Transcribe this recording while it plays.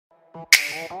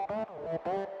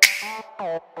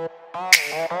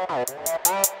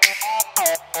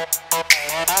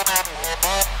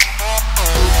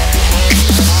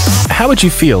How would you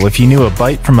feel if you knew a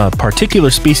bite from a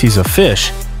particular species of fish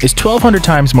is 1,200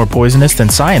 times more poisonous than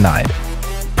cyanide?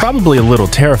 Probably a little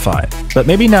terrified, but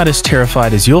maybe not as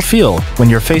terrified as you'll feel when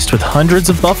you're faced with hundreds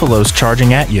of buffaloes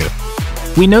charging at you.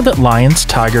 We know that lions,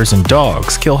 tigers, and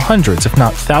dogs kill hundreds if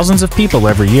not thousands of people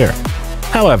every year.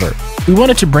 However, we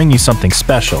wanted to bring you something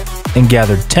special and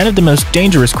gathered 10 of the most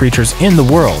dangerous creatures in the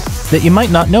world that you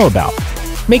might not know about.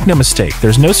 Make no mistake,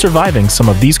 there's no surviving some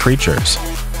of these creatures.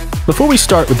 Before we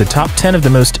start with the top 10 of the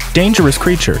most dangerous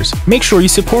creatures, make sure you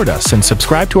support us and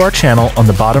subscribe to our channel on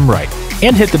the bottom right,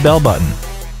 and hit the bell button.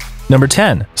 Number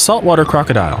 10. Saltwater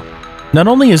Crocodile. Not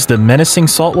only is the menacing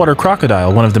saltwater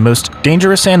crocodile one of the most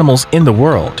dangerous animals in the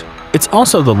world, it's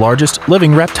also the largest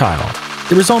living reptile.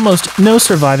 There is almost no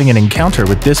surviving an encounter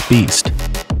with this beast.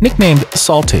 Nicknamed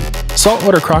Salty,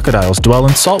 saltwater crocodiles dwell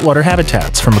in saltwater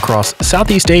habitats from across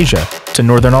Southeast Asia to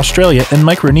northern Australia and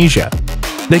Micronesia.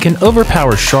 They can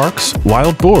overpower sharks,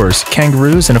 wild boars,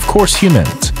 kangaroos, and of course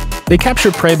humans. They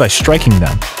capture prey by striking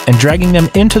them and dragging them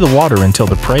into the water until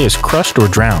the prey is crushed or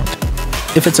drowned.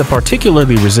 If it's a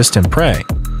particularly resistant prey,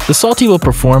 the Salty will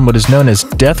perform what is known as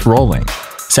death rolling.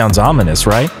 Sounds ominous,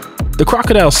 right? The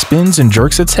crocodile spins and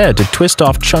jerks its head to twist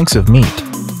off chunks of meat.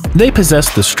 They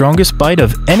possess the strongest bite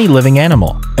of any living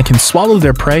animal and can swallow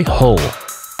their prey whole.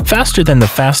 Faster than the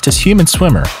fastest human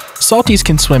swimmer, Salties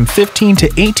can swim 15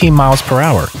 to 18 miles per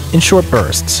hour in short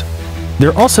bursts.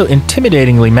 They're also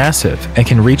intimidatingly massive and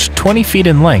can reach 20 feet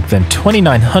in length and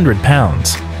 2,900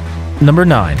 pounds. Number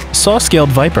 9. Saw-scaled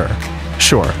viper.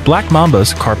 Sure, black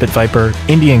mambas, carpet viper,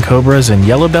 Indian cobras, and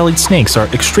yellow-bellied snakes are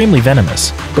extremely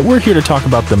venomous, but we're here to talk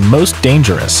about the most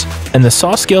dangerous, and the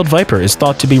saw-scaled viper is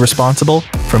thought to be responsible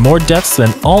for more deaths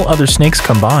than all other snakes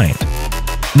combined.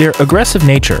 Their aggressive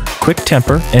nature, quick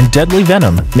temper, and deadly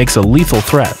venom makes a lethal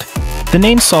threat. The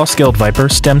name saw-scaled viper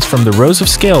stems from the rows of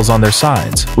scales on their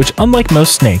sides, which unlike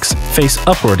most snakes, face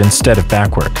upward instead of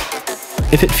backward.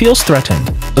 If it feels threatened,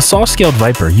 a saw-scaled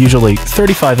viper, usually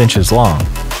 35 inches long,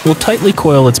 will tightly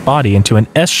coil its body into an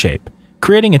S shape,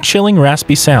 creating a chilling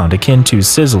raspy sound akin to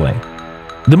sizzling.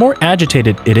 The more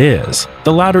agitated it is,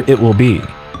 the louder it will be.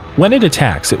 When it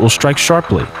attacks, it will strike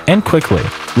sharply and quickly,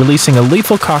 releasing a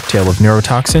lethal cocktail of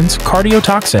neurotoxins,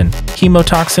 cardiotoxin,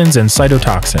 hemotoxins, and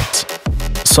cytotoxins.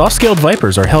 Saw-scaled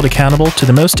vipers are held accountable to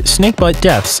the most snakebite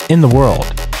deaths in the world.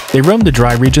 They roam the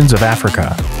dry regions of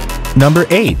Africa. Number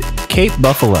 8. Cape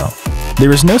buffalo.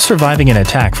 There is no surviving an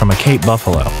attack from a Cape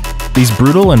buffalo. These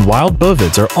brutal and wild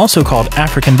bovids are also called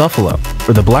African buffalo,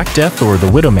 or the Black Death or the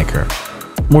Widowmaker.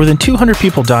 More than 200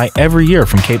 people die every year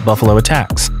from Cape buffalo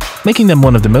attacks, making them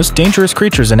one of the most dangerous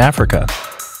creatures in Africa,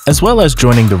 as well as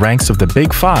joining the ranks of the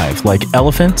Big Five like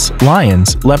elephants,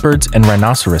 lions, leopards, and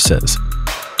rhinoceroses.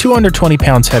 220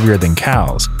 pounds heavier than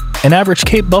cows, an average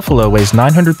Cape buffalo weighs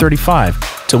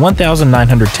 935 to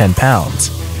 1,910 pounds.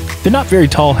 They're not very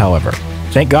tall, however.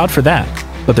 Thank God for that,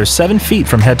 but they're 7 feet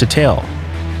from head to tail.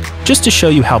 Just to show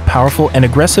you how powerful and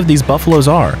aggressive these buffaloes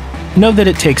are, know that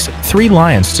it takes 3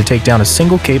 lions to take down a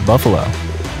single Cape buffalo.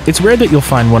 It's rare that you'll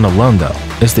find one alone though,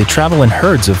 as they travel in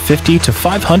herds of 50 to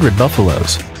 500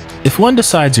 buffaloes. If one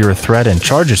decides you're a threat and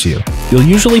charges you, you'll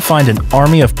usually find an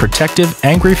army of protective,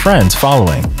 angry friends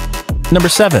following. Number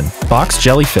 7. Box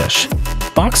jellyfish.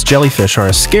 Box jellyfish are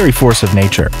a scary force of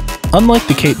nature. Unlike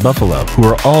the Cape buffalo, who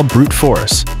are all brute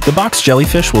force, the box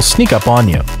jellyfish will sneak up on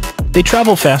you. They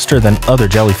travel faster than other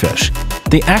jellyfish.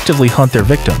 They actively hunt their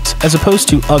victims, as opposed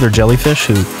to other jellyfish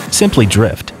who simply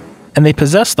drift. And they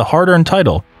possess the hard-earned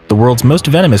title, the world's most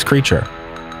venomous creature.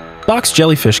 Box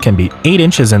jellyfish can be 8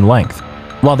 inches in length,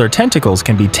 while their tentacles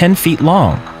can be 10 feet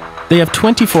long. They have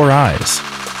 24 eyes.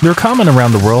 They're common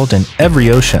around the world in every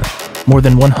ocean. More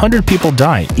than 100 people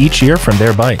die each year from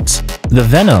their bites. The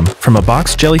venom from a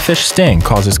box jellyfish sting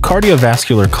causes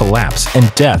cardiovascular collapse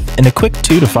and death in a quick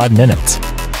 2 to 5 minutes.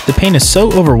 The pain is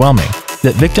so overwhelming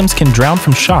that victims can drown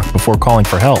from shock before calling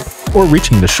for help or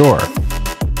reaching the shore.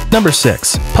 Number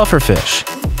 6. Pufferfish.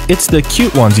 It's the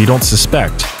cute ones you don't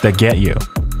suspect that get you.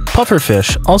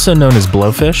 Pufferfish, also known as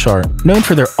blowfish, are known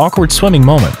for their awkward swimming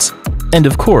moments, and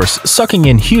of course, sucking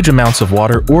in huge amounts of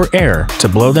water or air to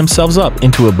blow themselves up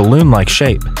into a balloon-like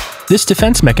shape. This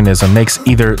defense mechanism makes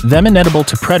either them inedible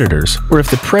to predators, or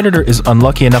if the predator is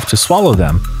unlucky enough to swallow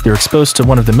them, they're exposed to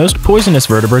one of the most poisonous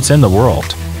vertebrates in the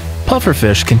world.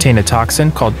 Pufferfish contain a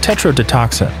toxin called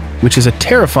tetrodotoxin, which is a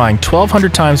terrifying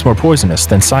 1,200 times more poisonous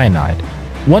than cyanide.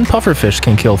 One pufferfish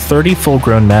can kill 30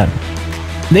 full-grown men.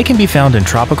 They can be found in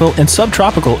tropical and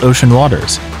subtropical ocean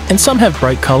waters, and some have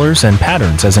bright colors and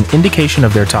patterns as an indication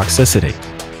of their toxicity.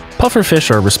 Pufferfish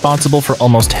are responsible for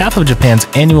almost half of Japan's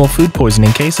annual food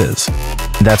poisoning cases.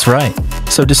 That's right.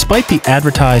 So despite the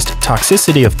advertised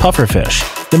toxicity of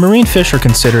pufferfish, the marine fish are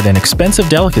considered an expensive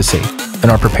delicacy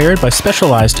and are prepared by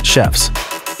specialized chefs.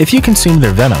 If you consume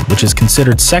their venom, which is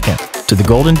considered second to the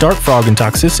golden dart frog in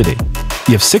toxicity,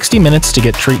 you have 60 minutes to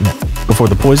get treatment before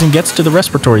the poison gets to the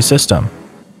respiratory system.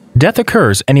 Death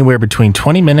occurs anywhere between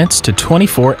 20 minutes to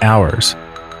 24 hours.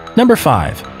 Number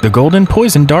 5. The golden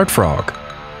poison dart frog.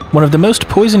 One of the most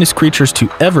poisonous creatures to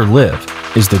ever live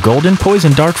is the golden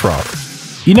poison dart frog.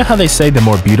 You know how they say the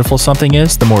more beautiful something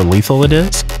is, the more lethal it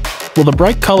is? Well, the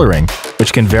bright coloring,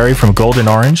 which can vary from golden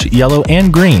orange, yellow,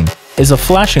 and green, is a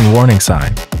flashing warning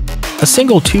sign. A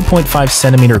single 2.5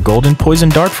 centimeter golden poison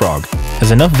dart frog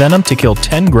has enough venom to kill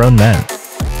 10 grown men.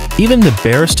 Even the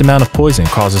barest amount of poison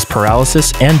causes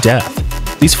paralysis and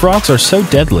death. These frogs are so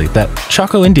deadly that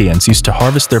Chaco Indians used to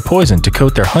harvest their poison to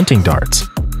coat their hunting darts.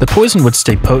 The poison would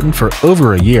stay potent for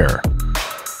over a year.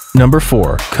 Number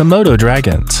 4. Komodo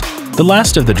Dragons. The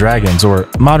last of the dragons, or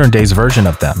modern-day's version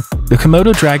of them. The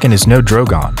Komodo dragon is no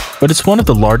drogon, but it's one of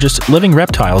the largest living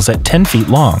reptiles at 10 feet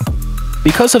long.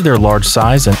 Because of their large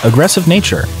size and aggressive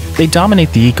nature, they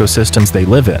dominate the ecosystems they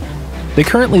live in. They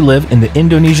currently live in the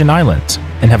Indonesian islands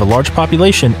and have a large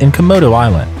population in Komodo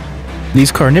Island.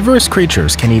 These carnivorous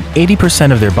creatures can eat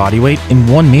 80% of their body weight in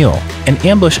one meal and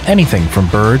ambush anything from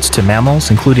birds to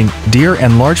mammals, including deer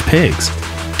and large pigs.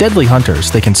 Deadly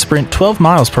hunters, they can sprint 12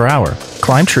 miles per hour,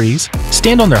 climb trees,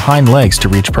 stand on their hind legs to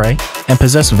reach prey, and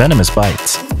possess venomous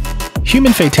bites.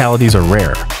 Human fatalities are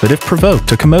rare, but if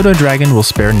provoked, a Komodo dragon will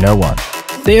spare no one.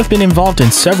 They have been involved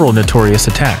in several notorious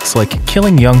attacks, like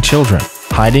killing young children,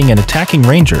 hiding and attacking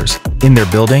rangers in their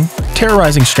building,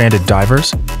 terrorizing stranded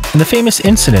divers, and the famous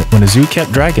incident when a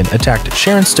zoo-kept dragon attacked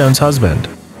Sharon Stone's husband.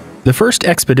 The first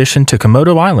expedition to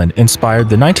Komodo Island inspired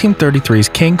the 1933's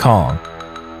King Kong.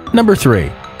 Number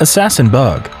 3. Assassin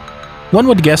Bug. One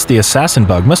would guess the assassin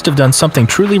bug must have done something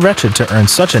truly wretched to earn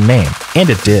such a name, and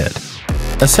it did.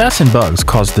 Assassin bugs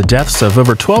cause the deaths of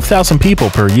over 12,000 people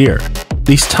per year.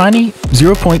 These tiny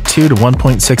 0.2 to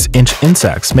 1.6 inch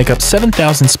insects make up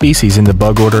 7,000 species in the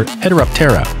bug order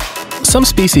Heteroptera. Some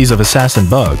species of assassin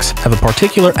bugs have a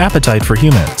particular appetite for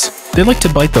humans. They like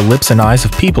to bite the lips and eyes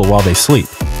of people while they sleep.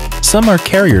 Some are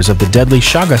carriers of the deadly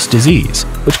Chagas disease,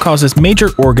 which causes major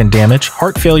organ damage,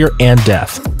 heart failure, and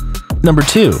death. Number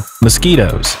 2.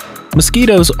 Mosquitos.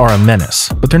 Mosquitos are a menace,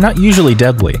 but they're not usually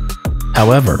deadly.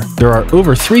 However, there are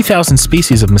over 3,000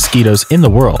 species of mosquitoes in the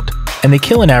world, and they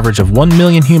kill an average of 1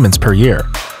 million humans per year.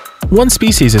 One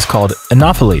species is called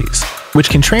Anopheles, which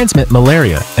can transmit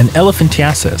malaria and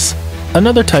elephantiasis.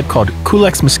 Another type called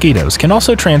Culex mosquitoes can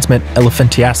also transmit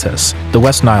elephantiasis, the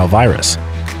West Nile virus.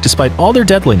 Despite all their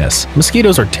deadliness,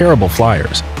 mosquitoes are terrible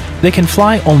flyers. They can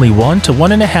fly only 1 to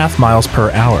 1.5 miles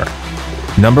per hour.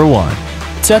 Number 1.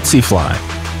 Tsetse Fly.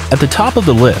 At the top of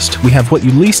the list, we have what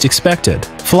you least expected,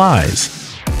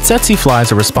 flies. Tsetse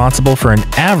flies are responsible for an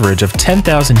average of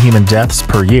 10,000 human deaths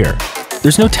per year.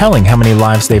 There's no telling how many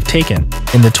lives they've taken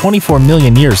in the 24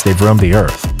 million years they've roamed the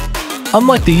Earth.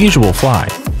 Unlike the usual fly,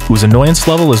 whose annoyance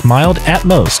level is mild at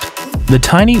most, the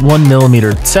tiny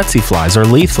 1mm tsetse flies are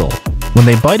lethal. When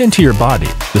they bite into your body,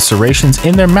 the serrations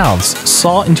in their mouths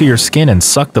saw into your skin and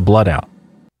suck the blood out.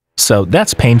 So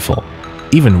that's painful.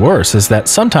 Even worse is that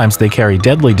sometimes they carry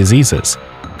deadly diseases.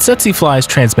 Tsetse flies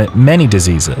transmit many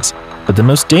diseases, but the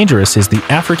most dangerous is the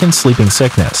African sleeping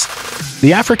sickness.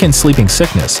 The African sleeping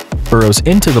sickness burrows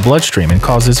into the bloodstream and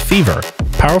causes fever,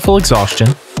 powerful exhaustion,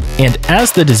 and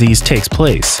as the disease takes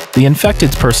place, the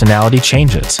infected's personality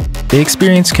changes. They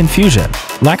experience confusion,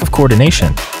 lack of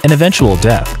coordination, and eventual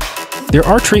death. There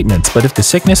are treatments, but if the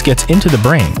sickness gets into the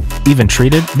brain, even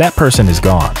treated, that person is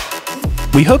gone.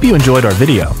 We hope you enjoyed our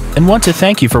video and want to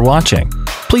thank you for watching.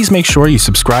 Please make sure you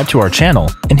subscribe to our channel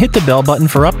and hit the bell button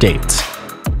for updates.